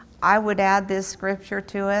daily, I would add this scripture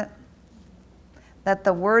to it. Let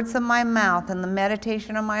the words of my mouth and the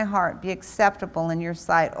meditation of my heart be acceptable in your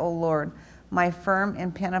sight, O Lord, my firm,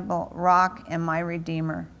 impenetrable rock and my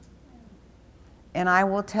redeemer. And I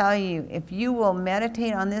will tell you, if you will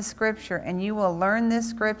meditate on this scripture and you will learn this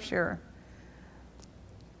scripture,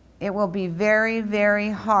 it will be very,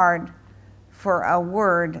 very hard for a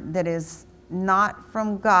word that is not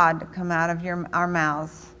from God to come out of our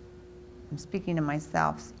mouths. I'm speaking to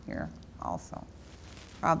myself here also.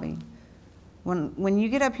 Probably. When you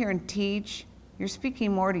get up here and teach, you're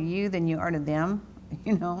speaking more to you than you are to them,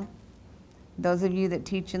 you know. Those of you that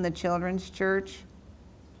teach in the children's church.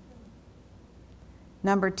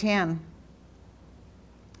 Number 10,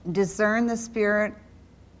 discern the spirit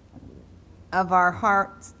of our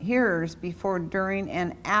hearts, hearers before, during,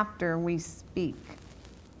 and after we speak.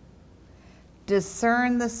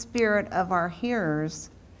 Discern the spirit of our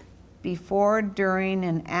hearers before, during,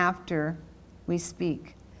 and after we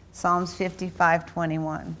speak. Psalms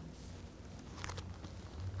 55:21.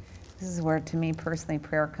 This is where, to me personally,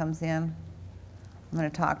 prayer comes in. I'm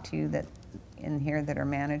going to talk to you that in here that are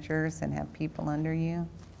managers and have people under you.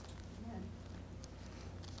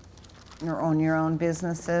 Or own your own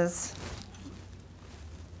businesses.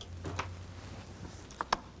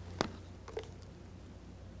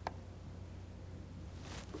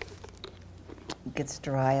 It gets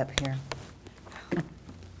dry up here.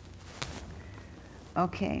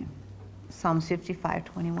 Okay, Psalms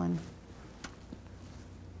 55:21.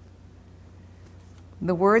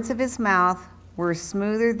 The words of his mouth were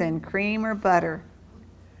smoother than cream or butter,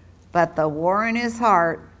 but the war in his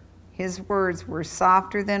heart, his words were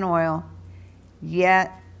softer than oil,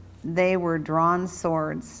 yet they were drawn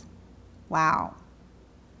swords. Wow.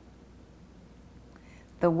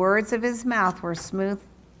 The words of his mouth were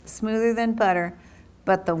smoother than butter,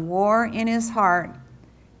 but the war in his heart,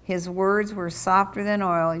 his words were softer than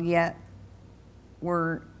oil, yet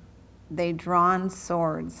were they drawn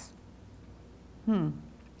swords.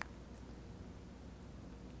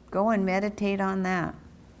 Go and meditate on that.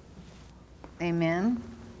 Amen.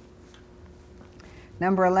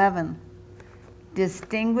 Number 11,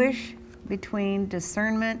 distinguish between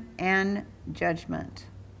discernment and judgment.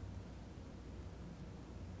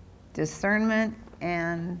 Discernment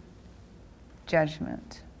and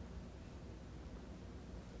judgment.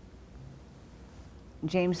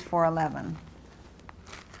 James 4:11.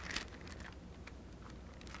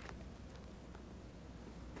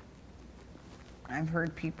 I've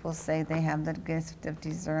heard people say they have the gift of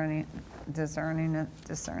discerning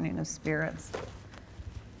of spirits.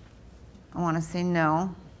 I want to say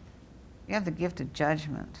no. You have the gift of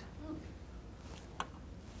judgment.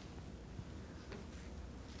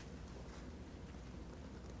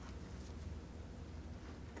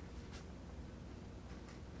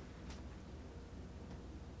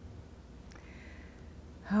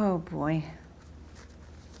 Oh boy.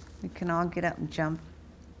 We can all get up and jump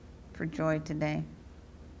for joy today.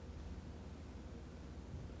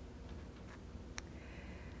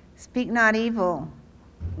 Speak not evil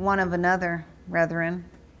one of another, brethren.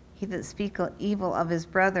 He that speaketh evil of his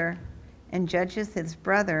brother and judgeth his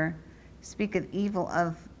brother speaketh evil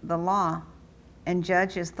of the law and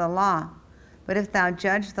judgeth the law. But if thou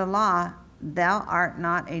judge the law, thou art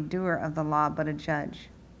not a doer of the law, but a judge.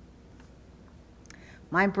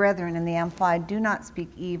 My brethren, in the Amplified, do not speak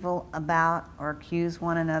evil about or accuse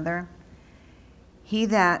one another. He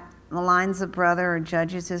that maligns a brother or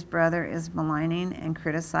judges his brother is maligning and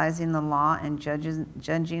criticizing the law and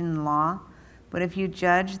judging the law. But if you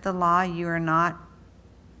judge the law, you are not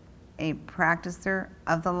a practicer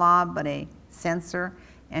of the law, but a censor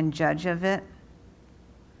and judge of it.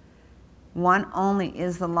 One only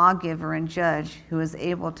is the lawgiver and judge, who is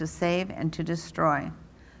able to save and to destroy.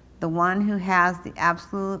 The one who has the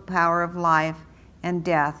absolute power of life and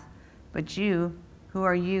death. But you, who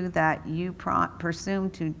are you that you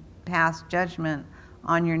presume to pass judgment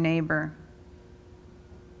on your neighbor?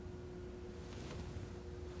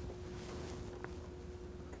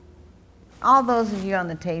 All those of you on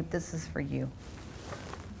the tape, this is for you.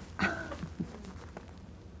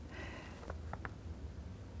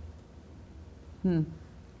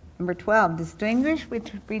 Number 12, distinguish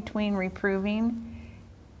between reproving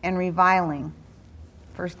and reviling.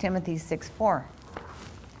 1 Timothy 6:4.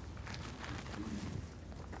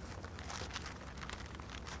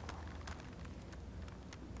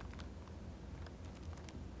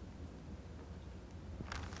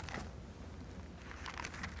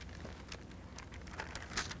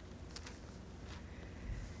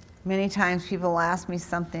 Many times people ask me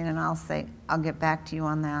something and I'll say, I'll get back to you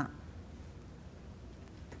on that.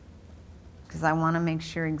 Because I want to make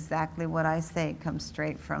sure exactly what I say comes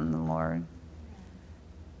straight from the Lord.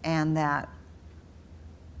 And that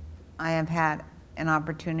I have had an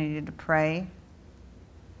opportunity to pray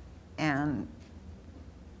and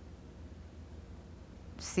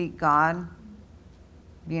seek God,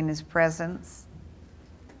 be in His presence,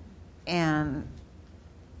 and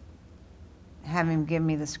have Him give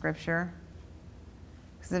me the scripture.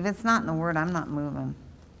 Because if it's not in the Word, I'm not moving.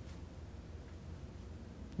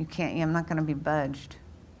 You can't, I'm not going to be budged.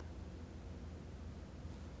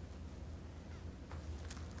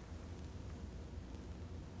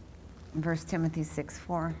 In 1 Timothy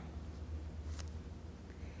 6:4.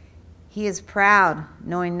 He is proud,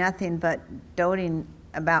 knowing nothing but doting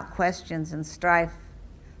about questions and strife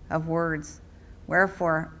of words.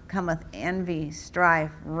 Wherefore cometh envy,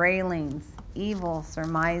 strife, railings, evil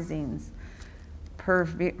surmisings,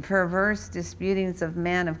 perverse disputings of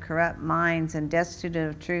men of corrupt minds, and destitute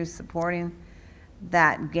of truth, supporting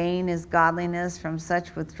that gain is godliness. From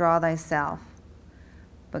such withdraw thyself.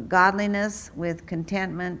 But godliness with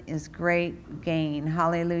contentment is great gain.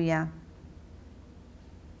 Hallelujah.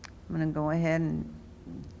 I'm going to go ahead and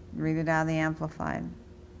read it out of the Amplified.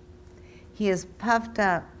 He is puffed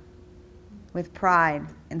up with pride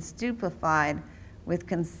and stupefied with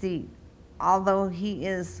conceit, although he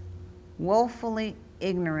is woefully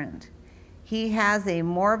ignorant. He has a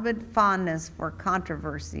morbid fondness for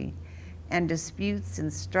controversy and disputes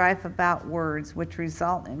and strife about words, which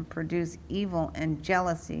result and produce evil and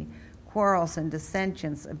jealousy, quarrels and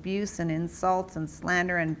dissensions, abuse and insults and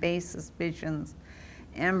slander and base suspicions,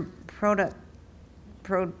 and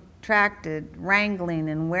protracted wrangling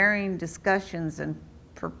and wearing discussions and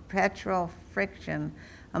perpetual friction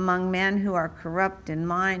among men who are corrupt in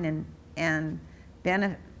mind and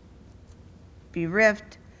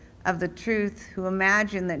bereft of the truth, who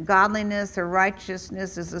imagine that godliness or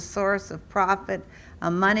righteousness is a source of profit,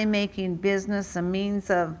 a money-making business, a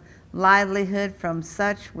means of livelihood. From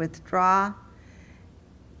such withdraw.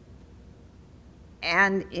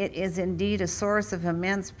 And it is indeed a source of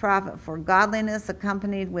immense profit, for godliness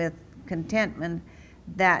accompanied with contentment,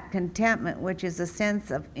 that contentment which is a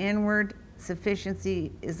sense of inward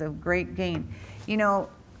sufficiency is of great gain. You know,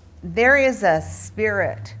 there is a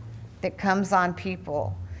spirit that comes on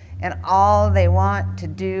people, and all they want to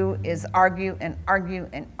do is argue and argue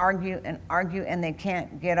and argue and argue, and they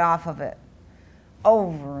can't get off of it.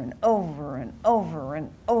 Over and over and over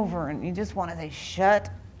and over, and you just want to say, shut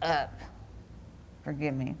up.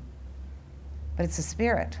 Forgive me. But it's a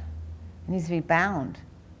spirit. It needs to be bound.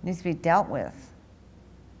 It needs to be dealt with.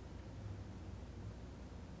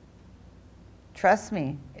 Trust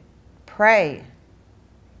me. Pray.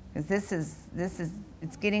 Because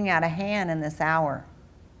it's getting out of hand in this hour.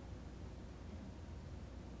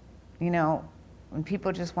 You know, when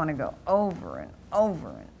people just want to go over and over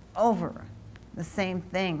and over the same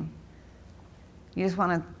thing, you just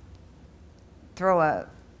want to throw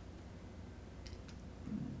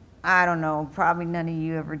I don't know, probably none of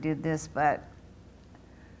you ever did this, but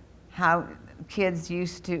how kids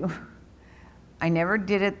used to, I never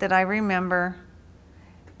did it that I remember,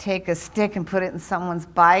 take a stick and put it in someone's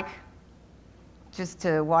bike just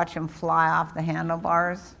to watch them fly off the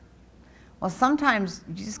handlebars. Well, sometimes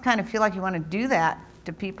you just kind of feel like you want to do that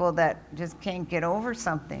to people that just can't get over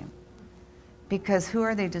something. Because who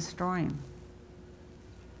are they destroying?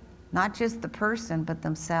 Not just the person, but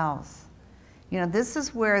themselves. You know, this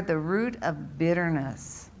is where the root of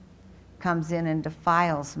bitterness comes in and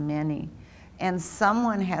defiles many. And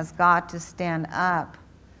someone has got to stand up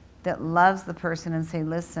that loves the person and say,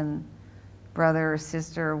 listen, brother or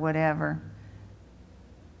sister or whatever,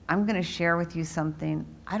 I'm going to share with you something.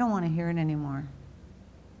 I don't want to hear it anymore.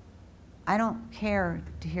 I don't care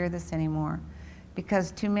to hear this anymore.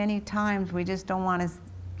 Because too many times we just don't want to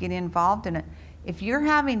get involved in it. If you're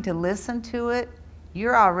having to listen to it,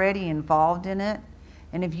 you're already involved in it.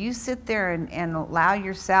 And if you sit there and allow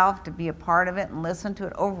yourself to be a part of it and listen to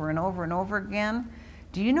it over and over and over again,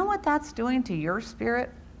 do you know what that's doing to your spirit?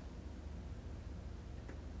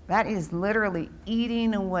 That is literally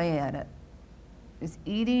eating away at it. It's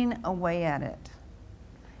eating away at it.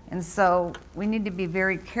 And so we need to be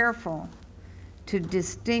very careful to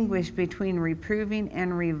distinguish between reproving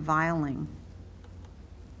and reviling.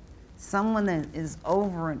 Someone that is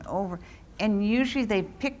over and over, and usually they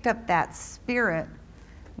picked up that spirit.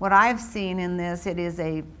 What I've seen in this, it is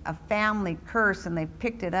a family curse, and they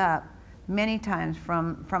picked it up many times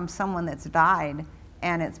from someone that's died,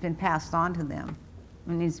 and it's been passed on to them.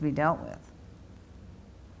 It needs to be dealt with.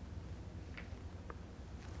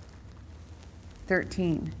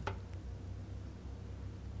 13.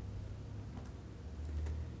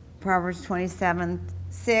 Proverbs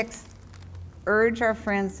 27:6. Urge our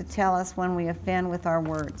friends to tell us when we offend with our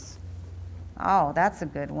words. Oh, that's a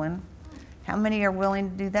good one. How many are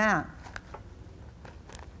willing to do that?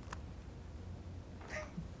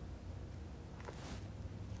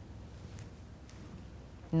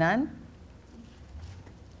 None?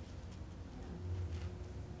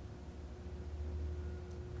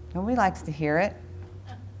 Nobody likes to hear it.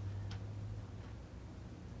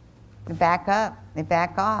 They back up. They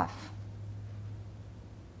back off.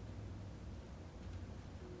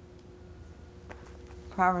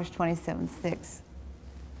 Proverbs 27:6.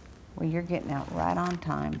 Well, you're getting out right on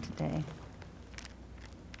time today.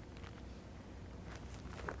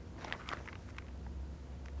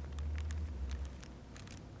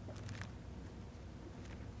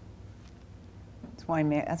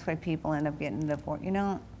 That's why people end up getting divorced. You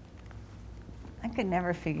know, I could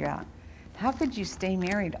never figure out, how could you stay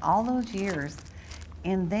married all those years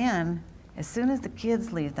and then as soon as the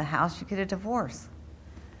kids leave the house, you get a divorce?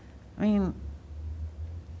 I mean,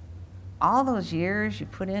 all those years you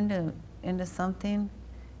put into something,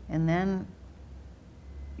 and then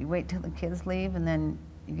you wait till the kids leave, and then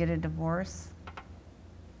you get a divorce.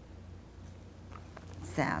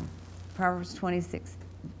 It's sad. Proverbs 26.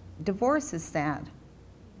 Divorce is sad.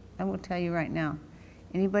 I will tell you right now.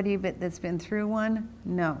 Anybody that's been through one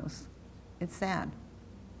knows. It's sad.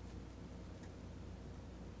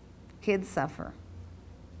 Kids suffer.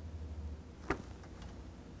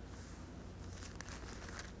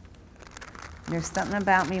 There's something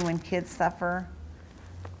about me when kids suffer,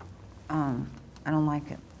 I don't like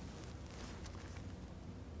it.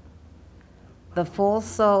 The full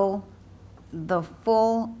soul,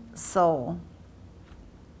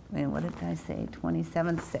 wait, what did I say?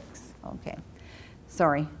 27:6. Okay.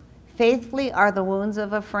 Sorry. Faithfully are the wounds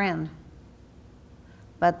of a friend,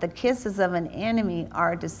 but the kisses of an enemy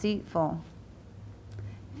are deceitful.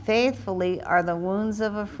 Faithfully are the wounds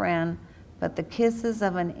of a friend, but the kisses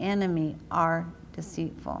of an enemy are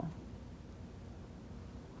deceitful.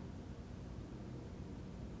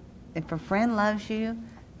 If a friend loves you,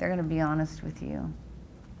 they're going to be honest with you.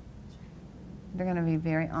 They're going to be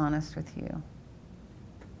very honest with you.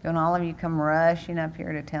 Don't all of you come rushing up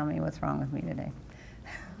here to tell me what's wrong with me today.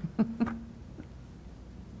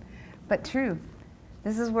 But true,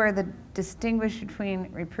 this is where the distinguish between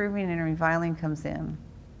reproving and reviling comes in.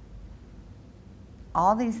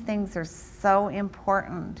 All these things are so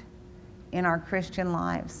important in our Christian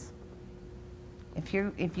lives. If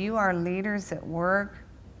you are leaders at work,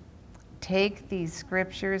 take these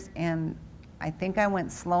scriptures, and I think I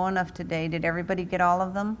went slow enough today. Did everybody get all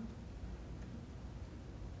of them?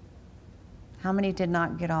 How many did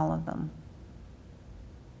not get all of them?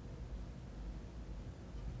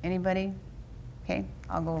 Anybody? Okay,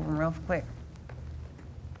 I'll go over them real quick.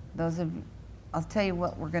 I'll tell you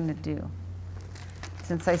what we're going to do.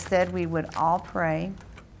 Since I said we would all pray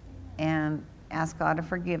and ask God to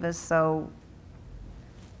forgive us, so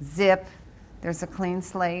zip, there's a clean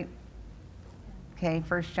slate. Okay,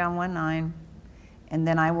 1 John 1:9, and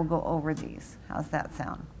then I will go over these. How's that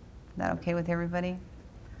sound? Is that okay with everybody?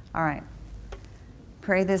 All right.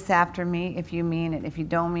 Pray this after me if you mean it. If you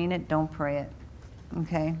don't mean it, don't pray it.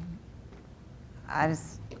 Okay?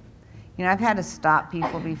 I've had to stop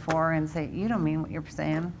people before and say, you don't mean what you're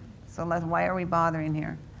saying. So why are we bothering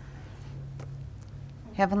here?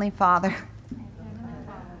 Heavenly Father,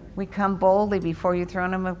 we come boldly before your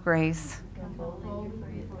throne of grace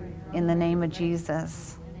in the name of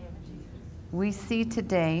Jesus. We see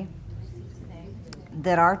today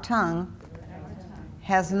that our tongue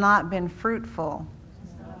has not been fruitful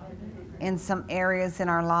in some areas in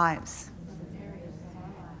our lives.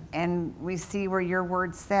 And we see where your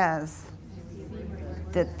word says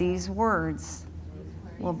that these words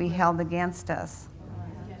will be held against us.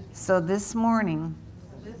 So this morning,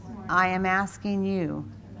 I am asking you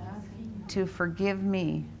to forgive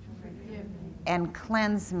me and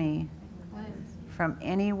cleanse me from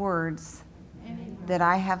any words that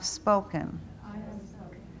I have spoken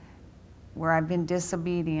where I've been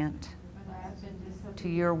disobedient to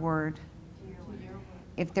your word.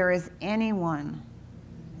 If there is anyone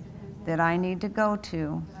that I need to go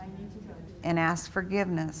to and ask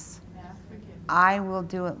forgiveness, I will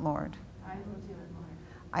do it, Lord.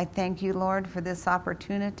 I thank you, Lord, for this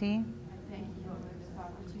opportunity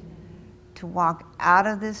to walk out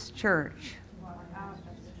of this church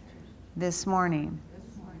this morning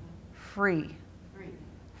free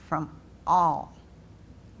from all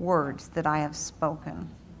words that I have spoken.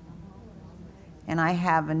 And I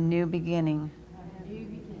have a new beginning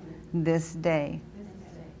this day.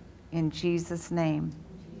 In Jesus' name,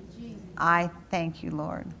 I thank you,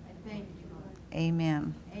 Lord.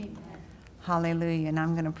 Amen. Hallelujah. And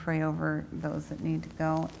I'm going to pray over those that need to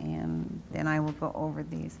go, and then I will go over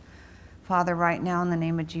these. Father, right now in the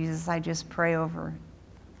name of Jesus, I just pray over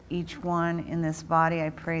each one in this body. I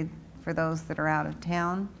pray for those that are out of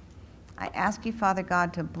town. I ask you, Father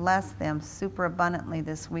God, to bless them super abundantly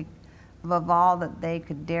this week above all that they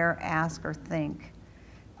could dare ask or think.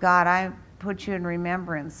 God, I put you in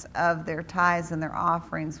remembrance of their tithes and their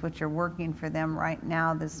offerings, which are working for them right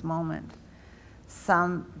now, this moment.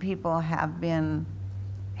 Some people had been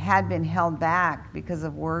held back because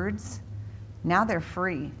of words. Now they're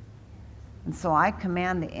free. And so I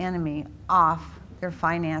command the enemy off their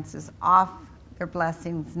finances, off their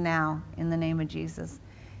blessings now in the name of Jesus.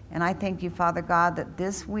 And I thank you, Father God, that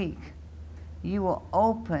this week you will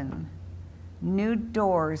open new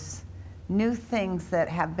doors, new things that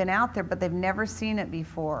have been out there, but they've never seen it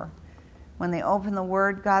before. When they open the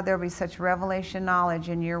Word, God, there will be such revelation knowledge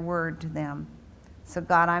in your Word to them. So,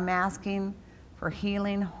 God, I'm asking for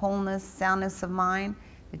healing, wholeness, soundness of mind,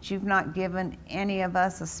 that you've not given any of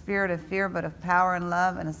us a spirit of fear, but of power and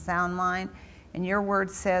love and a sound mind. And your Word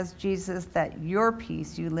says, Jesus, that your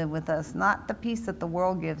peace you live with us, not the peace that the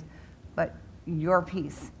world gives, but your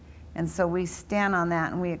peace. And so we stand on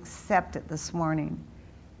that and we accept it this morning.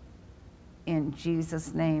 In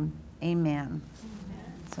Jesus' name, amen.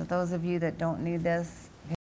 So those of you that don't need this,